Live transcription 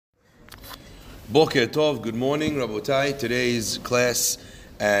Boker Tov, good morning, Rabotai. Today's class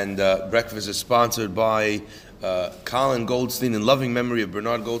and breakfast is sponsored by Colin Goldstein in loving memory of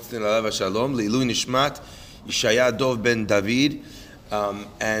Bernard Goldstein, Alav Shalom, Leilui Nishmat, Yishaya Dov ben David,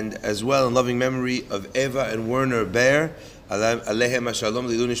 and as well in loving memory of Eva and Werner Bear, Alehem Shalom,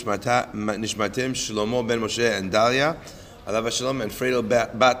 Leilui Nishmatim, Shlomo ben Moshe and Dalia, Alav Shalom, and Fredo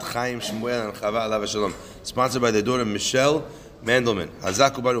Bat Chaim Shmuel and Chava, Alav Shalom. Sponsored by their daughter Michelle Mandelman.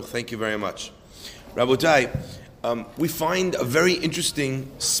 Hazaku Baruch, thank you very much. Rabotai, we find a very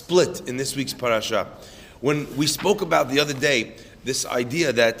interesting split in this week's parasha. When we spoke about the other day, this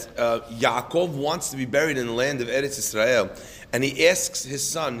idea that Yaakov wants to be buried in the land of Eretz Israel, and he asks his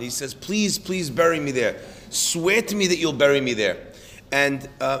son, he says, please bury me there. Swear to me that you'll bury me there. And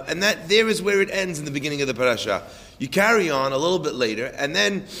that there is where it ends in the beginning of the parasha. You carry on a little bit later, and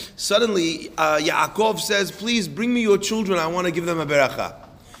then suddenly Yaakov says, please bring me your children, I want to give them a beracha.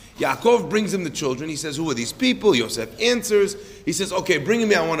 Yaakov brings him the children. He says, who are these people? Yosef answers. He says, okay, bring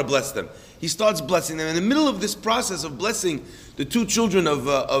me, I want to bless them. He starts blessing them. In the middle of this process of blessing the two children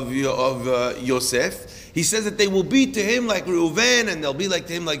of Yosef, he says that they will be to him like Reuven, and they'll be like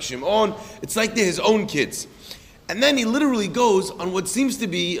to him like Shimon. It's like they're his own kids. And then he literally goes on what seems to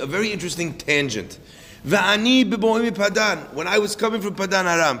be a very interesting tangent. Va'ani b'bo'im Padan, when I was coming from Padan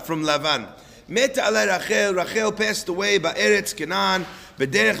Aram, from Lavan, Meta alei Rachel, Rachel passed away ba'eretz Canaan,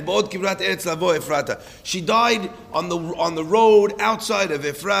 b'derech ba'od kibrat eretz lavo Ephrata. She died on the road outside of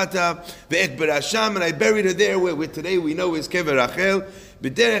Ephrata, ve'et berasham, and I buried her there where today we know is Kever Rachel,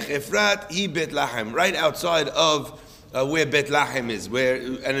 b'derech Ephrat hi Bet Lahem, right outside of where Bet Lahem is,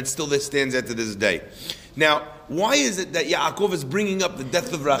 and it still stands there to this day. Now, why is it that Yaakov is bringing up the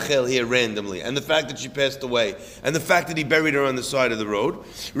death of Rachel here randomly, and the fact that she passed away, and the fact that he buried her on the side of the road?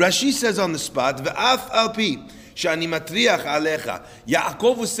 Rashi says on the spot, V'af alpi shani matriach alecha.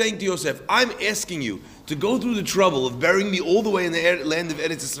 Yaakov was saying to Yosef, I'm asking you to go through the trouble of burying me all the way in the land of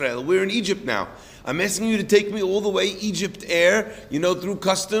Eretz Israel. We're in Egypt now. I'm asking you to take me all the way Egypt air, through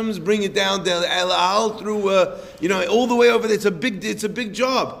customs, bring it down to El Al, through, all the way over there. It's a big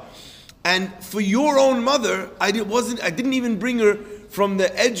job. And for your own mother, I didn't even bring her from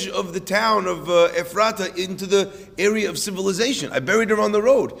the edge of the town of Ephrata into the area of civilization. I buried her on the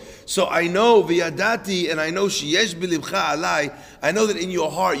road. So I know v'yadati, and I know sheyesh b'libcha alai. I know that in your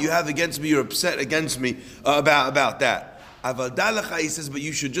heart you have against me, you're upset against me about that. Aval dalacha, he says, but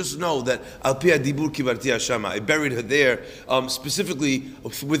you should just know that al pi hadibur kibarti hashama. I buried her there specifically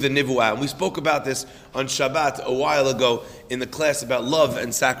with the nivuah. And we spoke about this on Shabbat a while ago in the class about love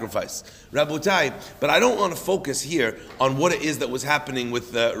and sacrifice. Rabotai, but I don't want to focus here on what it is that was happening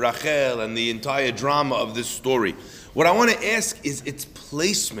with Rachel and the entire drama of this story. What I want to ask is its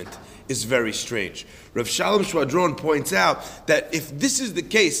placement is very strange. Rav Shalom Shwadron points out that if this is the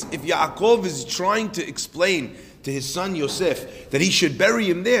case, if Yaakov is trying to explain to his son Yosef that he should bury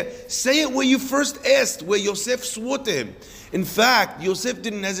him there, say it where you first asked, where Yosef swore to him. In fact, Yosef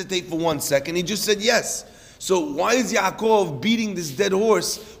didn't hesitate for 1 second, he just said yes. So why is Yaakov beating this dead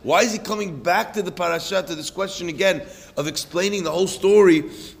horse? Why is he coming back to the parasha, to this question again of explaining the whole story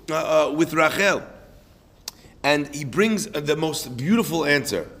with Rachel? And he brings the most beautiful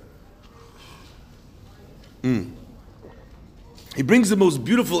answer. He brings the most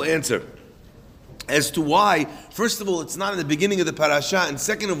beautiful answer as to why, first of all, it's not in the beginning of the parasha, and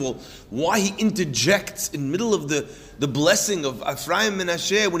second of all, why he interjects in the middle of the blessing of Ephraim and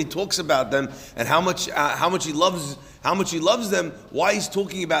Menashe when he talks about them and how much he loves them. Why he's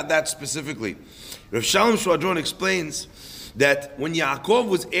talking about that specifically. Rav Shalom Shwadron explains that when Yaakov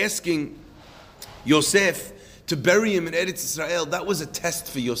was asking Yosef to bury him in Eretz Israel, that was a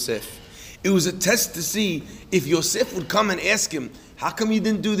test for Yosef. It was a test to see if Yosef would come and ask him, how come you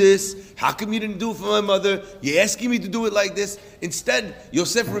didn't do this? How come you didn't do it for my mother? You're asking me to do it like this? Instead,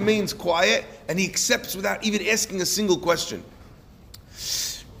 Yosef remains quiet and he accepts without even asking a single question.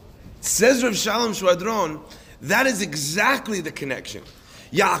 Says Rav Shalom Shwadron, that is exactly the connection.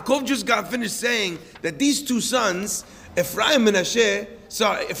 Yaakov just got finished saying that these two sons, Ephraim and Menashe,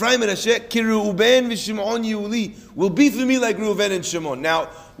 Kireuben v'Shimon Yuli, will be for me like Reuven and Shimon. Now,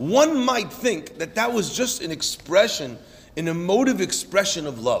 one might think that was just an expression, an emotive expression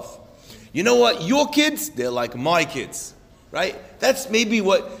of love. You know what? Your kids, they're like my kids. Right? That's maybe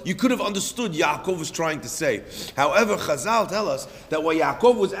what you could have understood Yaakov was trying to say. However, Chazal tell us that what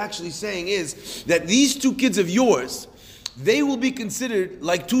Yaakov was actually saying is that these two kids of yours, they will be considered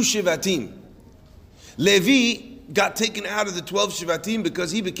like two Shivatim. Levi got taken out of the 12 Shivatim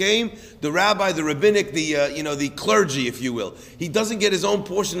because he became the rabbi, the rabbinic, the clergy, if you will. He doesn't get his own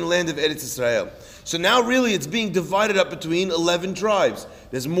portion in the land of Eretz Israel. So now really it's being divided up between 11 tribes.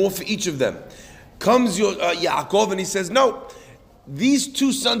 There's more for each of them. Comes Yaakov and he says, no, these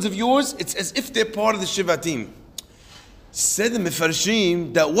two sons of yours, it's as if they're part of the Shivatim. Said the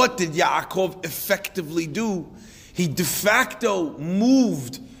Mefarshim that what did Yaakov effectively do? He de facto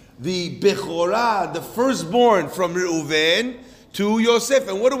moved the Bechorah, the firstborn, from Reuven to Yosef.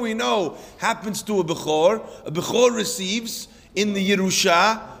 And what do we know happens to a Bechor? A Bechor receives in the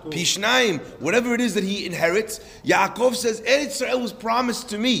Yerusha, Pishnaim, whatever it is that he inherits. Yaakov says, Eretz Israel was promised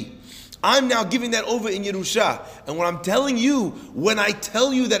to me. I'm now giving that over in Yerusha. And what I'm telling you, when I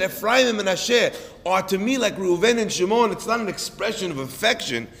tell you that Ephraim and Menashe are to me like Reuven and Shimon, it's not an expression of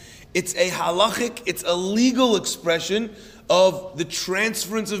affection. It's a halachic, it's a legal expression of the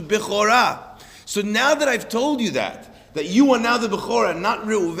transference of Bechorah. So now that I've told you that you are now the Bechorah, not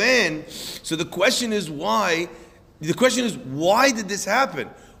Reuven, so the question is why? The question is, why did this happen?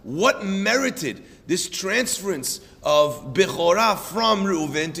 What merited this transference of Bechorah from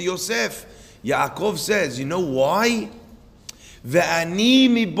Reuven to Yosef? Yaakov says, you know why? Ve'ani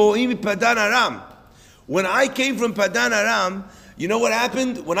mibo'i mipadan Aram. When I came from Padan Aram, you know what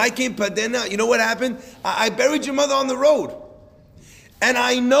happened? When I came Padana, you know what happened? I buried your mother on the road. And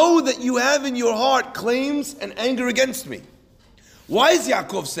I know that you have in your heart claims and anger against me. Why is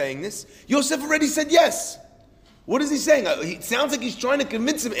Yaakov saying this? Yosef already said yes. What is he saying? It sounds like he's trying to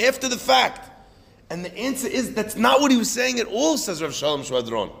convince him after the fact. And the answer is, that's not what he was saying at all, says Rav Shalom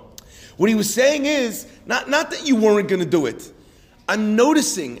Shvadron. What he was saying is, not that you weren't going to do it. I'm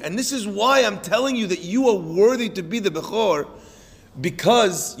noticing, and this is why I'm telling you that you are worthy to be the Bechor,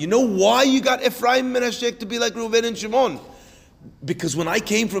 because you know why you got Ephraim and Menashe to be like Reuven and Shimon? Because when I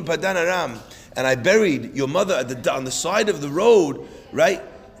came from Padan Aram and I buried your mother on the side of the road, right?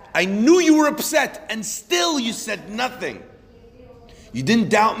 I knew you were upset, and still you said nothing. You didn't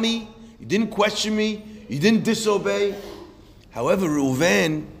doubt me, you didn't question me, you didn't disobey. However,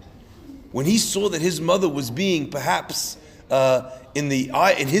 Reuven, when he saw that his mother was being perhaps in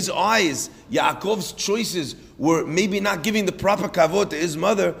his eyes, Yaakov's choices were maybe not giving the proper kavod to his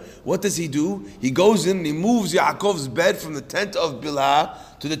mother, what does he do? He goes in and he moves Yaakov's bed from the tent of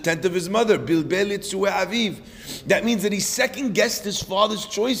Bilhah to the tent of his mother. Bilbel Yitzue Aviv. That means that he second-guessed his father's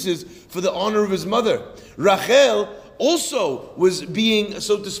choices for the honor of his mother. Rachel also was being,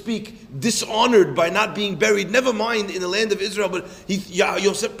 so to speak, dishonored by not being buried, never mind in the land of Israel, but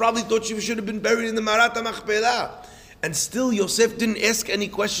Yosef probably thought she should have been buried in the Marat HaMachpelah. And still Yosef didn't ask any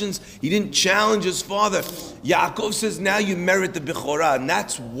questions. He didn't challenge his father. Yaakov says, now you merit the Bechorah. And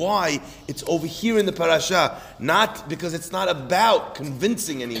that's why it's over here in the parasha. Not because it's not about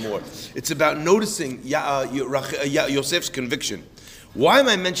convincing anymore. It's about noticing Yosef's conviction. Why am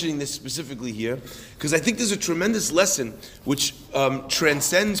I mentioning this specifically here? Because I think there's a tremendous lesson which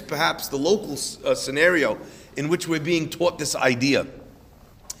transcends perhaps the local scenario in which we're being taught this idea.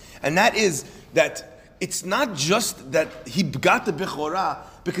 And that is that it's not just that he got the Bechorah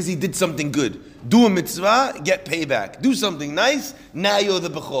because he did something good. Do a mitzvah, get payback. Do something nice, now you're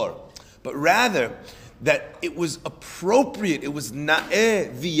the Bechor. But rather, that it was appropriate, it was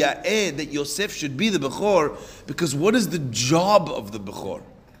na'eh v'ya'eh that Yosef should be the Bechor, because what is the job of the Bechor?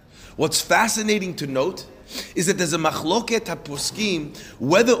 What's fascinating to note is that there's a machloket haposkim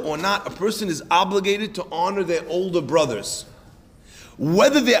whether or not a person is obligated to honor their older brothers.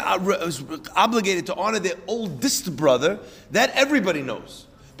 Whether they are obligated to honor their oldest brother, that everybody knows.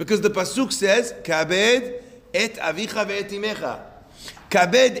 Because the Pasuk says, Kabed et avicha ve'et imecha.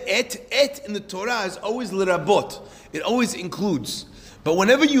 Kabed et in the Torah is always l'rabot. It always includes. But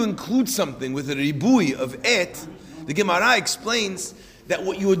whenever you include something with a ribui of et, the Gemara explains that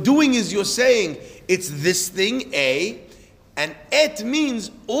what you're doing is you're saying, it's this thing, A, and et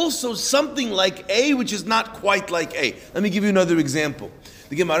means also something like A, which is not quite like A. Let me give you another example.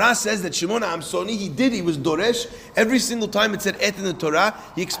 The Gemara says that Shimon HaAmsoni, he was Doresh. Every single time it said et in the Torah,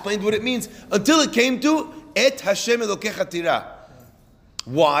 he explained what it means. Until it came to et Hashem Elokecha Tira.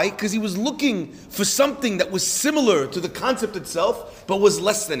 Why? Because he was looking for something that was similar to the concept itself, but was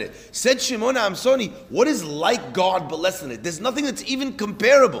less than it. Said Shimon HaAmsoni, what is like God but less than it? There's nothing that's even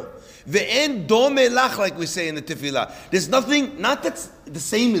comparable. Ve'en dome lach, like we say in the Tefillah. There's nothing, not that's the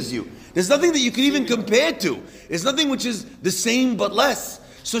same as you. There's nothing that you can even compare to. There's nothing which is the same but less.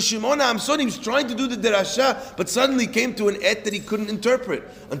 So Shimon HaAmsoni was trying to do the derasha, but suddenly came to an et that he couldn't interpret.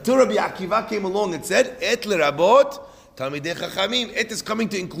 Until Rabbi Akiva came along and said, et lerabot Talmidei Chachamim. Et is coming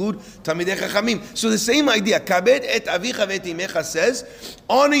to include Talmidei Chachamim. So the same idea. Kabed et avicha ve'et imecha says,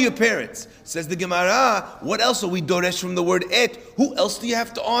 honor your parents. Says the Gemara, what else are we doresh from the word et? Who else do you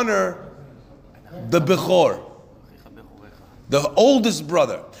have to honor? The Bechor. The oldest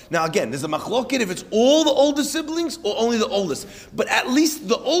brother. Now again, there's a machloket if it's all the older siblings or only the oldest. But at least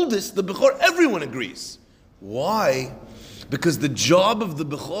the oldest, the Bechor, everyone agrees. Why? Because the job of the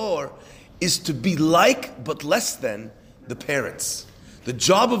Bechor is to be like but less than the parents. The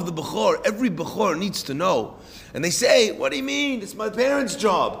job of the Bechor, every Bechor needs to know. And they say, what do you mean? It's my parents'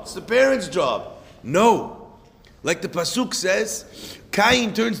 job. It's the parents' job. No. Like the Pasuk says,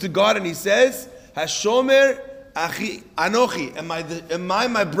 Cain turns to God and he says, Hashomer Achi Anochi, am I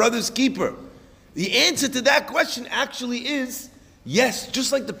my brother's keeper? The answer to that question actually is yes,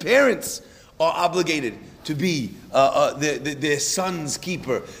 just like the parents are obligated to be their son's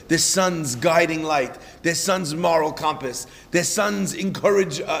keeper, their son's guiding light, their son's moral compass, their son's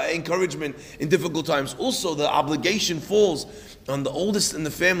encouragement in difficult times. Also, the obligation falls on the oldest in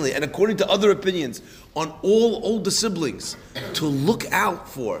the family, and according to other opinions, on all older siblings to look out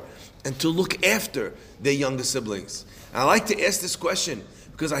for and to look after their younger siblings. And I like to ask this question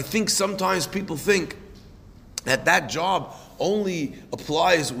because I think sometimes people think that job only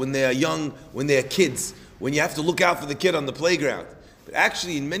applies when they are young, when they are kids, when you have to look out for the kid on the playground. But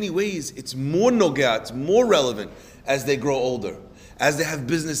actually, in many ways, it's more noga, it's more relevant as they grow older, as they have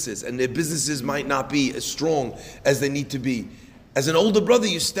businesses, and their businesses might not be as strong as they need to be. As an older brother,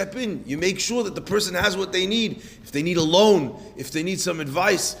 you step in, you make sure that the person has what they need. If they need a loan, if they need some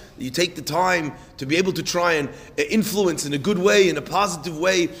advice, you take the time to be able to try and influence in a good way, in a positive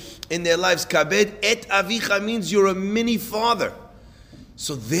way in their lives. Kabed et avicha means you're a mini father.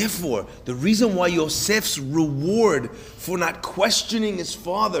 So therefore, the reason why Yosef's reward for not questioning his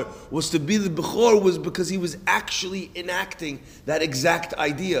father was to be the Bechor was because he was actually enacting that exact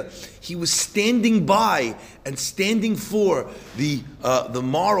idea. He was standing by and standing for the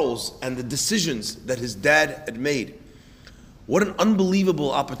morals and the decisions that his dad had made. What an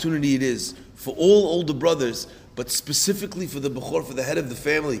unbelievable opportunity it is for all older brothers, but specifically for the Bechor, for the head of the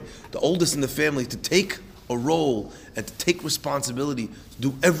family, the oldest in the family, to take a role and to take responsibility, to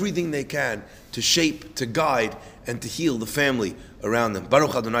do everything they can to shape, to guide, and to heal the family around them.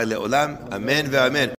 Baruch Adonai Le'olam. Amen ve'amen.